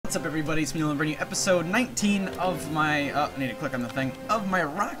What's up, everybody? It's me, bringing you episode 19 of my, I need to click on the thing, of my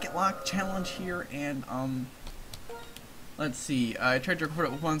Rocketlocke challenge here, and, let's see, I tried to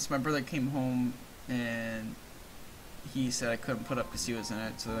record it once, my brother came home, and he said I couldn't put up because he was in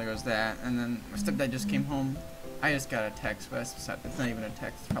it, so there goes that, and then my stepdad just came home. I just got a text, but it's not even a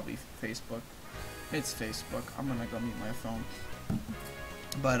text, it's probably Facebook. It's Facebook. I'm gonna go mute my phone.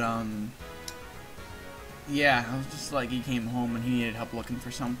 But, yeah, I was just like, he came home and he needed help looking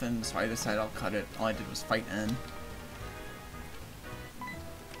for something, so I decided I'll cut it. All I did was fight in.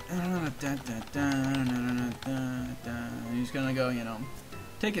 He's gonna go, you know,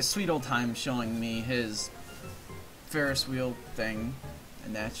 take his sweet old time showing me his Ferris wheel thing,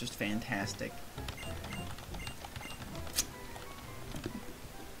 and that's just fantastic.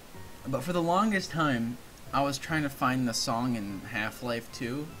 But for the longest time, I was trying to find the song in Half-Life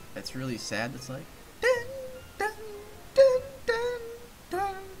 2. It's really sad. It's like,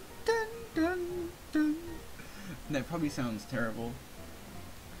 and that probably sounds terrible,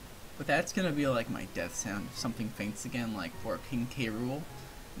 but that's gonna be like my death sound. If something faints again, like for King K. Rool,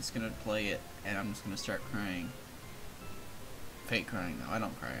 I'm just gonna play it, and I'm just gonna start crying. Fake crying, though. I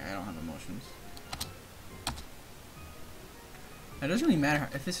don't cry. I don't have emotions. It doesn't really matter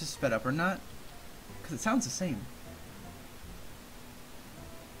if this is sped up or not, because it sounds the same.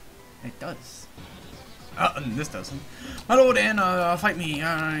 It does. This doesn't. My lord, Dan, fight me.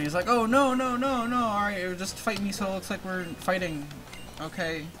 He's like, oh, no, no, no, no. Alright, just fight me so it looks like we're fighting.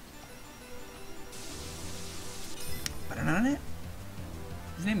 Okay. But on it?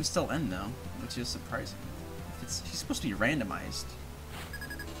 His name is still N, though, which is surprising. He's supposed to be randomized.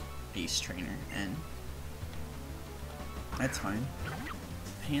 Ace Trainer, N. That's fine.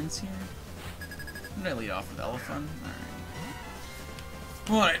 Hands here. I'm gonna lead off with Elephant.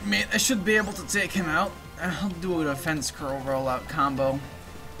 Alright, mate, I should be able to take him out. I'll do a defense curl rollout combo.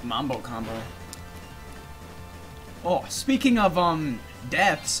 Mambo combo. Oh, speaking of,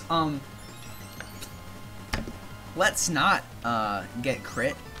 deaths, let's not, get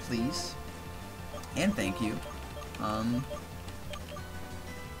crit, please. And thank you. I'd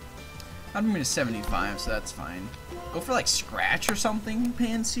move to 75, so that's fine. Go for, like, Scratch or something,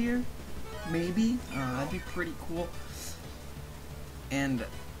 Panseer? Maybe? That'd be pretty cool. And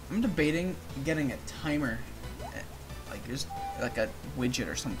I'm debating getting a timer, like just like a widget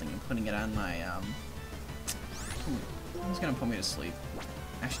or something, and putting it on my, He's gonna put me to sleep.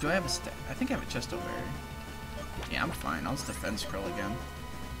 Actually, do I have a I think I have a Chesto Berry. Yeah, I'm fine. I'll just defense curl again.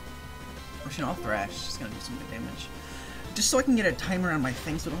 Actually, I'll Thrash. It's gonna do some good damage. Just so I can get a timer on my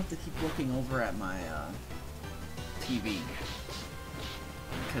thing, so I don't have to keep looking over at my, TV.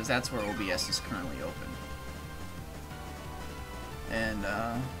 Because that's where OBS is currently open. And,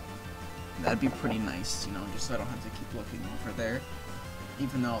 that'd be pretty nice, you know, just so I don't have to keep looking over there.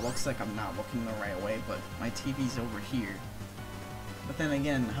 Even though it looks like I'm not looking the right way, but my TV's over here. But then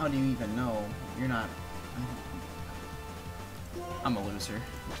again, how do you even know you're not... I'm a loser.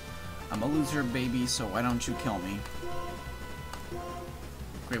 I'm a loser, baby, so why don't you kill me?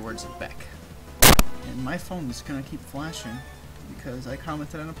 Great words of Beck. And my phone is gonna keep flashing because I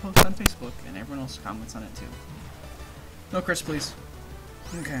commented on a post on Facebook, and everyone else comments on it too. No Chris, please.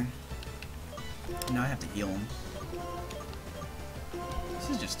 Okay. Now I have to heal him. This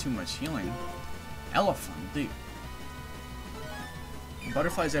is just too much healing. Elephant, dude.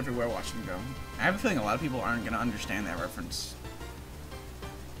 Butterflies everywhere, watch them go. I have a feeling a lot of people aren't gonna understand that reference.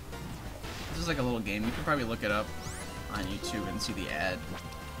 This is like a little game. You can probably look it up on YouTube and see the ad.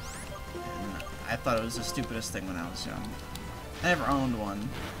 And I thought it was the stupidest thing when I was young. I never owned one.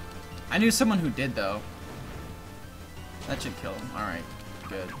 I knew someone who did, though. That should kill him. Alright,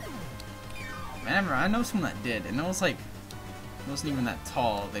 good. I know someone that did, and it was like, it wasn't even that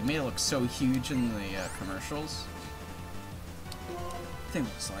tall. They made it look so huge in the commercials. I think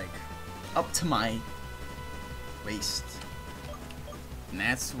it was like up to my waist. And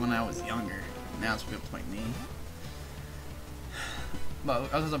that's when I was younger. Now it's a good point me.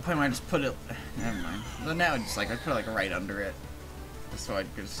 But I was at the point where I just put it. Never mind. But now it's just like I put it like right under it, just so I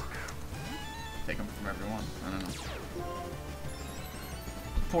could just take them from everyone. I don't know.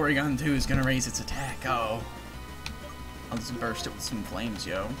 Porygon 2 is gonna raise its attack. Oh. I'll just burst it with some flames,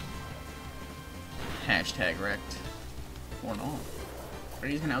 yo. Hashtag wrecked. Or not. Or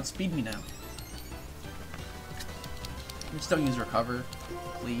he's gonna outspeed me now. Just don't use recover,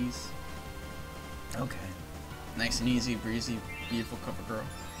 please. Okay. Nice and easy, breezy, beautiful cover girl.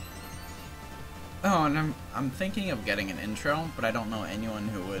 Oh, and I'm thinking of getting an intro, but I don't know anyone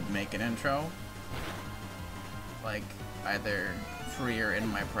who would make an intro. Like, either free or in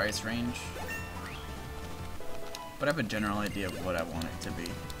my price range. But I have a general idea of what I want it to be.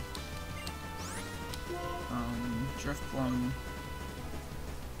 Driftbloom.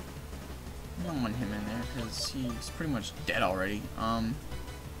 I don't want him in there because he's pretty much dead already. I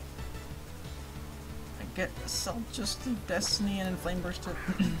get sell just through Destiny and then Flame Burst it.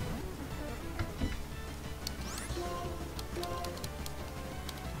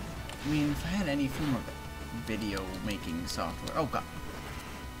 I mean, if I had any form of video making software. Oh god.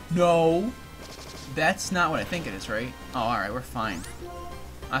 No! That's not what I think it is, right? Oh, alright, we're fine.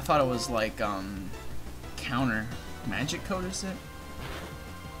 I thought it was like, counter magic code, is it?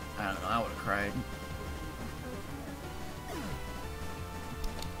 I don't know, I would've cried.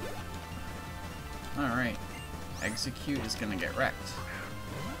 Alright. Execute is gonna get wrecked.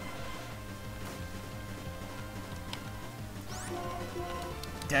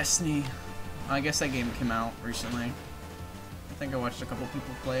 Destiny. I guess that game came out recently. I think I watched a couple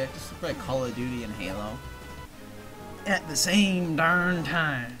people play it. Just like Call of Duty and Halo. At the same darn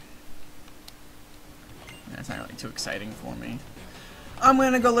time. That's not really too exciting for me. I'm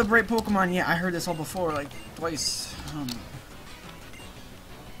gonna go liberate Pokemon. Yeah, I heard this all before, like twice.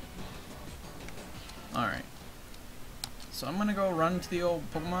 Alright. So I'm gonna go run to the old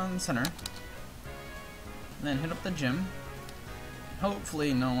Pokemon Center. And then hit up the gym.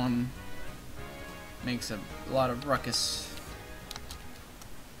 Hopefully no one makes a lot of ruckus.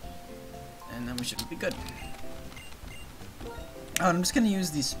 And then we should be good. I'm just gonna use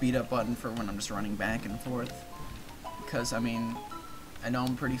the speed up button for when I'm just running back and forth. Because, I mean, I know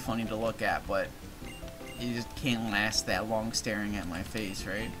I'm pretty funny to look at, but you just can't last that long staring at my face,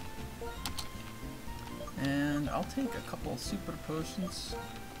 right? And I'll take a couple super potions.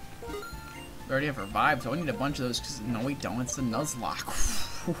 I already have revived, so I need a bunch of those because no we don't, it's the Nuzlocke.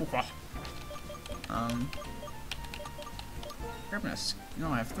 Grabbing no,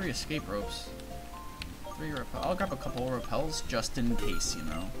 I have 3 escape ropes. 3 repel. I'll grab a couple of repels just in case, you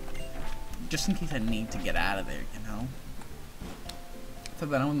know. Just in case I need to get out of there, you know. Put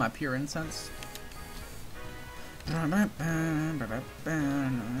that on with my pure incense. Oh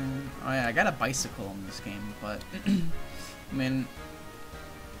yeah, I got a bicycle in this game, but I mean,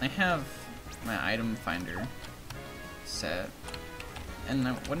 I have my item finder set, and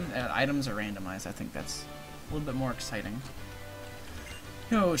when items are randomized, I think that's a little bit more exciting.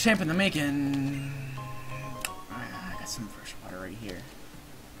 Yo, champ in the making. I got some fresh water right here.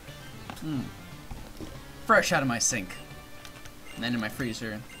 Fresh out of my sink, and then in my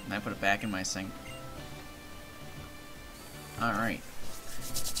freezer, and I put it back in my sink. Alright.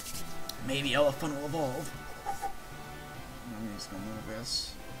 Maybe Elephant will evolve. I'm just gonna move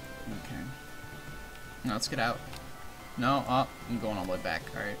this. Okay. Now let's get out. No, oh, I'm going all the way back.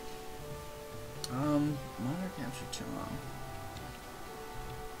 Alright. Motor capture too long.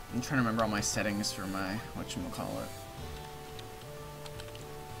 I'm trying to remember all my settings for my whatchamacallit.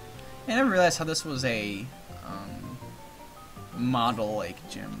 I never realized how this was a model like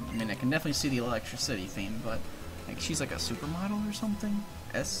gym. I mean, I can definitely see the electricity theme, but like she's like a supermodel or something.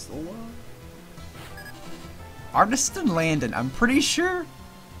 Esla? Artistan Landon, I'm pretty sure.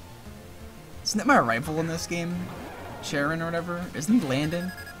 Isn't that my rival in this game? Sharon or whatever? Isn't he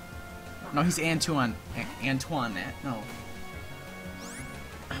Landon? No, he's Antoine. Antoinette. No.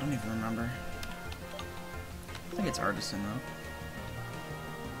 I don't even remember. I think it's Artisan though.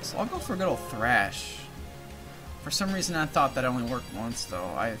 So I'll go for a good old Thrash. For some reason I thought that only worked once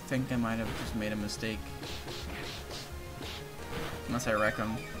though. I think I might have just made a mistake. Unless I wreck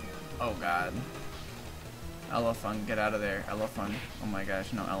him. Oh god. Elephant, get out of there. Elephant. Oh my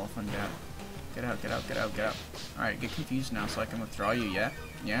gosh, no, Elephant, get out. Get out, get out, get out, get out. Alright, get confused now so I can withdraw you, yeah?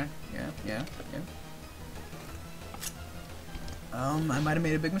 Yeah, yeah, yeah, yeah. I might have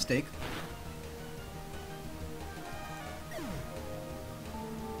made a big mistake.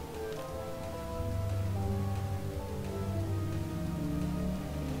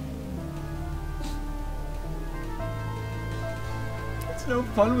 It's no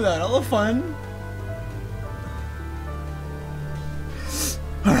fun without Elephant.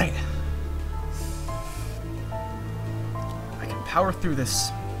 Alright. I can power through this.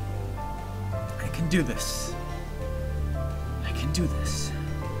 I can do this. I can do this.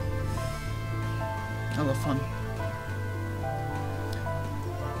 Elephant.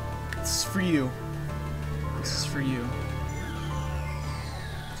 This is for you. This is for you.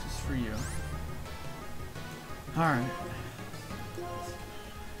 This is for you. Alright.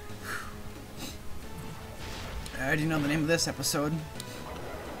 I already know the name of this episode.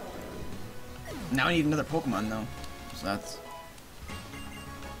 Now I need another Pokemon though. So that's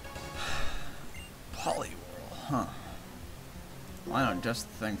Poliwhirl, huh? Well, I know just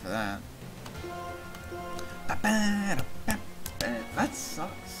the thing for that. That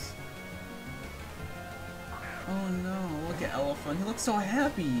sucks. Oh no, look at Elephant. He looks so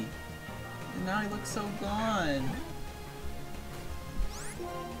happy. And now he looks so gone.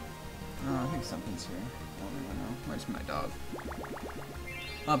 Oh, I think something's here. I don't even know. Where's my dog?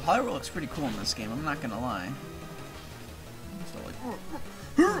 Polyworld looks pretty cool in this game, I'm not gonna lie. So, like,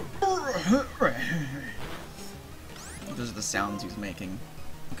 those are the sounds he's making.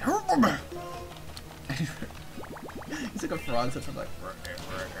 He's like a frog, such a like.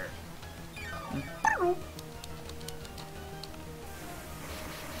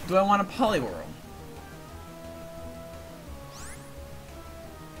 Do I want a Polyworld?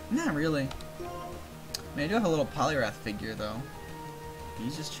 Not really. I mean, I do have a little Poliwrath figure though.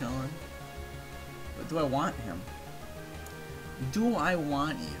 He's just chilling. But do I want him? Do I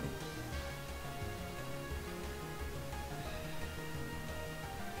want you?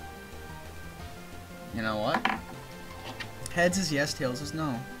 You know what? Heads is yes, tails is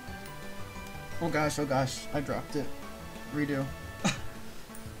no. Oh gosh, I dropped it. Redo.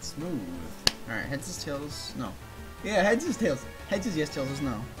 Smooth. Alright, heads is tails, no. Yeah, heads is tails. Heads is yes, tails is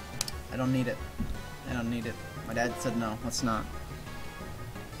no. I don't need it. I don't need it. My dad said no, let's not.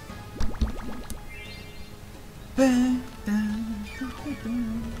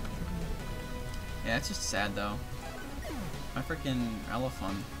 Yeah, it's just sad though. My freaking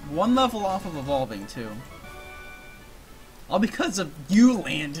Elephant. One level off of evolving too. All because of you,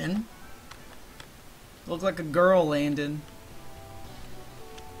 Landon. Look like a girl, Landon.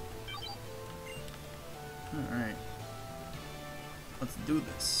 Alright. Let's do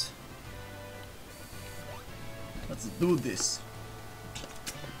this. Let's do this.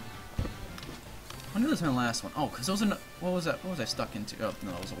 When was my last one? Oh, because those are what was that? What was I stuck into? Oh,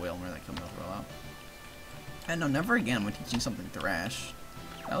 no, that was a whale where that killed me for a while. And no, never again when teaching something thrash.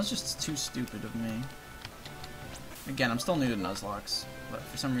 That was just too stupid of me. Again, I'm still new to Nuzlocke, but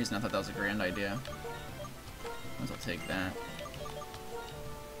for some reason I thought that was a grand idea. Might as well take that.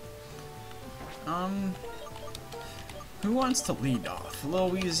 Who wants to lead off?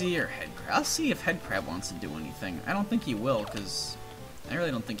 Lil Weezy or Headcrab? I'll see if Headcrab wants to do anything. I don't think he will, because I really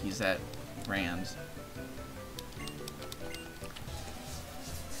don't think he's that grand.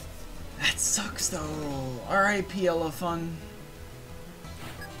 That sucks though. R.I.P. Elephant.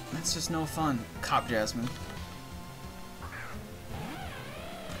 That's just no fun. Cop Jasmine.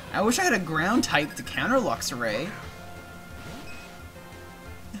 I wish I had a ground type to counter Luxray.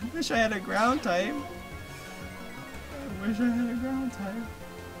 I wish I had a ground type. I wish I had a ground type.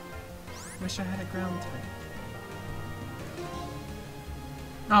 Wish I had a ground type.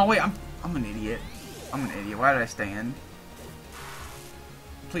 Oh wait, I'm an idiot. I'm an idiot. Why did I stay in?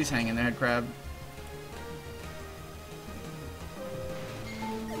 Please hang in there, Headcrab.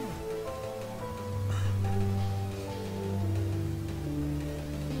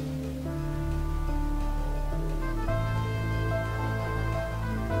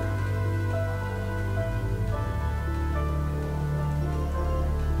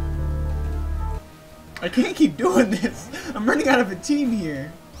 I can't keep doing this. I'm running out of a team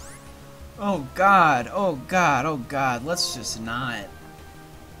here. Oh god, oh god, oh god. Let's just not.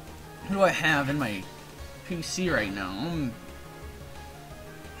 Who do I have in my PC right now?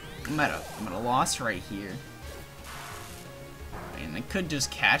 I'm at a loss right here. I mean, I could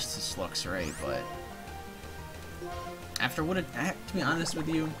just catch this Luxray, but after what to be honest with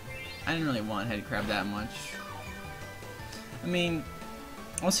you, I didn't really want Headcrab that much. I mean,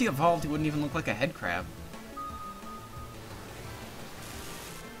 once he evolved, he wouldn't even look like a Headcrab.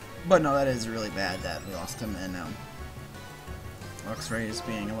 But no, that is really bad that we lost him, and Luxray is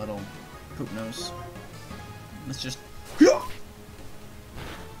being a little poop nose. Let's just. Alright.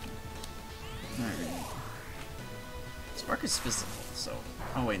 Spark is physical, so.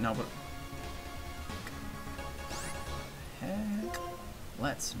 Oh wait, no, but. Heck.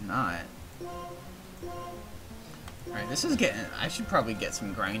 Let's not. Alright, this is getting. I should probably get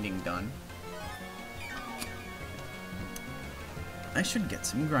some grinding done. I should get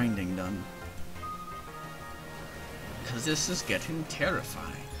some grinding done. Because this is getting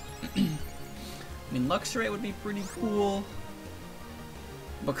terrifying. I mean, Luxray would be pretty cool.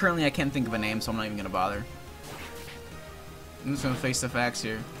 But currently I can't think of a name, so I'm not even going to bother. I'm just going to face the facts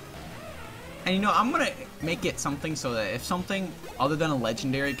here. And you know, I'm going to make it something so that if something other than a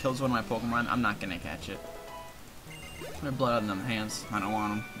legendary kills one of my Pokemon, I'm not going to catch it. There's blood on them hands. I don't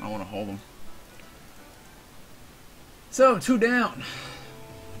want them. I don't want to hold them. So, 2 down.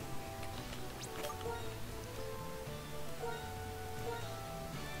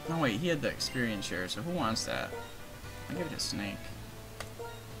 Oh wait, he had the experience share, so who wants that? I'll give it to Snake.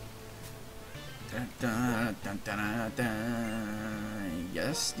 Dun, dun, dun, dun, dun, dun.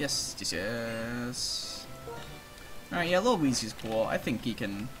 Yes, yes, yes, yes. Alright, yeah, Lil Weezy's cool. I think he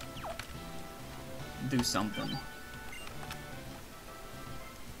can do something.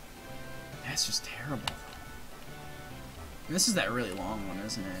 That's just terrible. This is that really long one,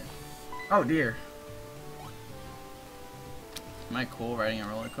 isn't it? Oh dear. Am I cool riding a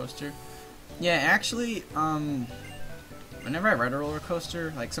roller coaster? Yeah, actually, whenever I ride a roller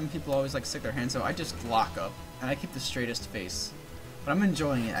coaster, like some people always like stick their hands out, I just lock up and I keep the straightest face. But I'm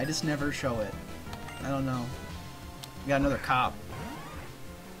enjoying it. I just never show it. I don't know. We got another cop.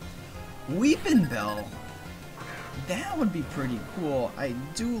 Weepin' Bell. That would be pretty cool. I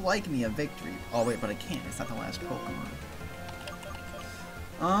do like me a victory. Oh wait, but I can't. It's not the last Pokemon.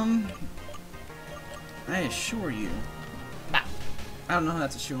 I assure you. I don't know how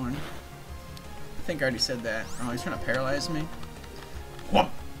that's assuring. I think I already said that. Oh, he's trying to paralyze me. Whoop!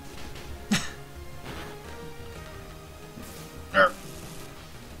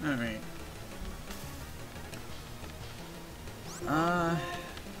 Alright.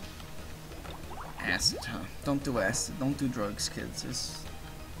 Acid, huh? Don't do acid. Don't do drugs, kids.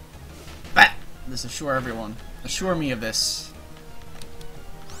 Just assure everyone. Assure me of this.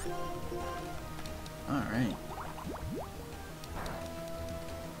 Alright.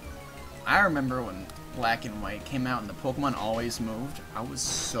 I remember when Black and White came out and the Pokemon always moved. I was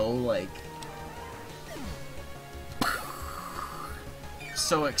so, like...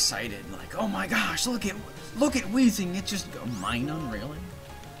 so excited. Like, oh my gosh, look at Weezing. It just... Minun, really?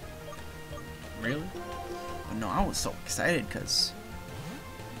 Really? But no, I was so excited because...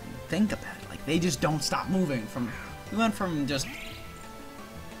 think about it. Like, they just don't stop moving. We went from just...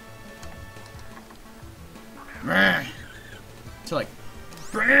 to like...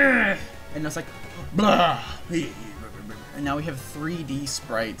 and it's like... blah. And now we have 3D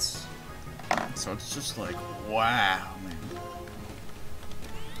sprites. So it's just like, wow, man.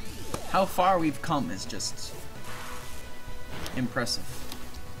 How far we've come is just... impressive.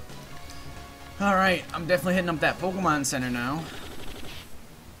 Alright, I'm definitely hitting up that Pokemon Center now.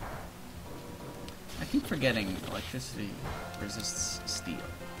 I keep forgetting electricity resists steel.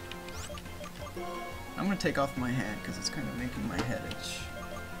 I'm gonna take off my hat because it's kind of making my head itch.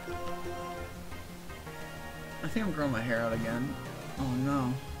 I think I'm growing my hair out again. Oh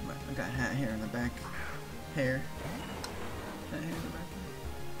no, I got hat hair in the back. Hat hair in the back.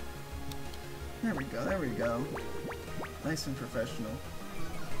 There we go, there we go. Nice and professional.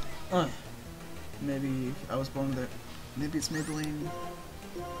 Maybe I was born with it. Maybe it's Maybelline.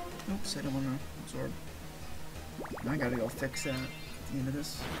 Oops, I don't want to absorb. I gotta go fix that at the end of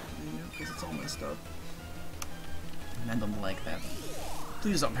this video because it's all messed up. And I don't like that.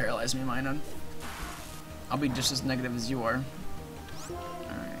 Please don't paralyze me, Minun. I'll be just as negative as you are.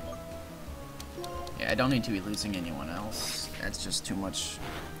 Alright. Yeah, I don't need to be losing anyone else. That's just too much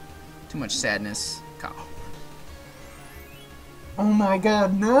sadness. Oh my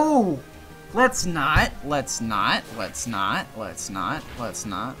god, no! Let's not.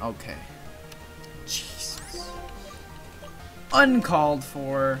 Okay. Jesus. Uncalled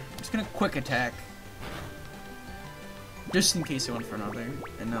for. I'm just gonna quick attack. Just in case I went for another.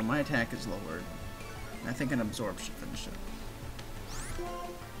 And now my attack is lowered. I think an absorb should finish it.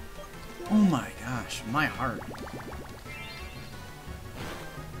 Oh my gosh, my heart.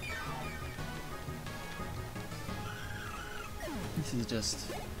 This is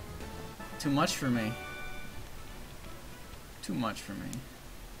just too much for me. Too much for me.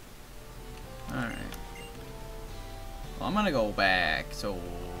 Alright. Well, I'm gonna go back, so...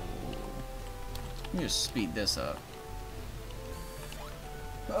 let me just speed this up.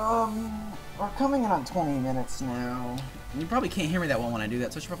 We're coming in on 20 minutes now. You probably can't hear me that well when I do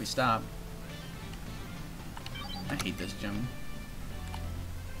that, so I should probably stop. I hate this gym.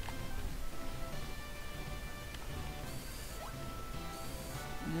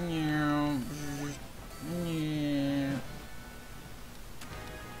 Yeah,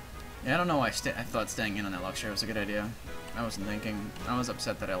 I don't know why I thought staying in on that luxury was a good idea. I wasn't thinking. I was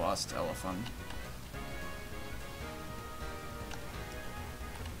upset that I lost Elephant.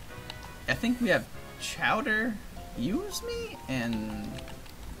 I think we have Chowder, Use Me, and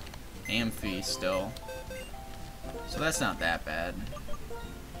Amphi still. So that's not that bad.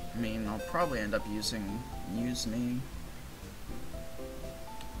 I mean, I'll probably end up using Use Me.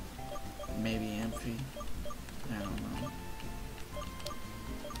 Maybe Amphi. I don't know.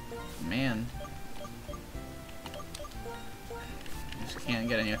 Man. Just can't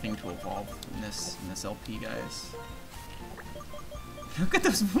get anything to evolve in this LP, guys. Look at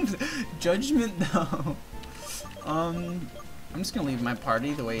those moves. Judgment, though. I'm just gonna leave my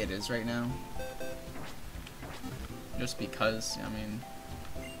party the way it is right now. Just because, I mean...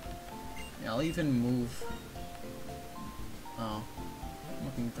 yeah, I'll even move Oh, I'm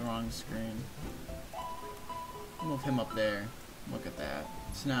looking at the wrong screen. Move him up there. Look at that.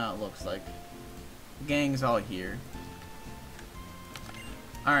 So now it looks like the gang's all here.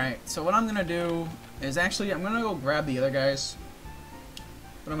 Alright, so what I'm gonna do is actually I'm gonna go grab the other guys.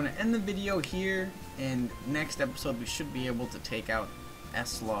 But I'm gonna end the video here, and next episode we should be able to take out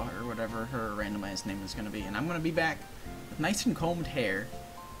Esla or whatever her randomized name is gonna be. And I'm gonna be back with nice and combed hair.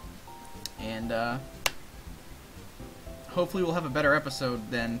 And hopefully we'll have a better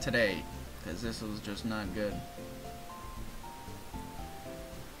episode than today, because this was just not good.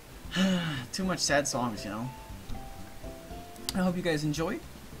 Too much sad songs, you know. I hope you guys enjoyed,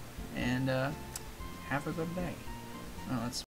 and have a good day. Oh, that's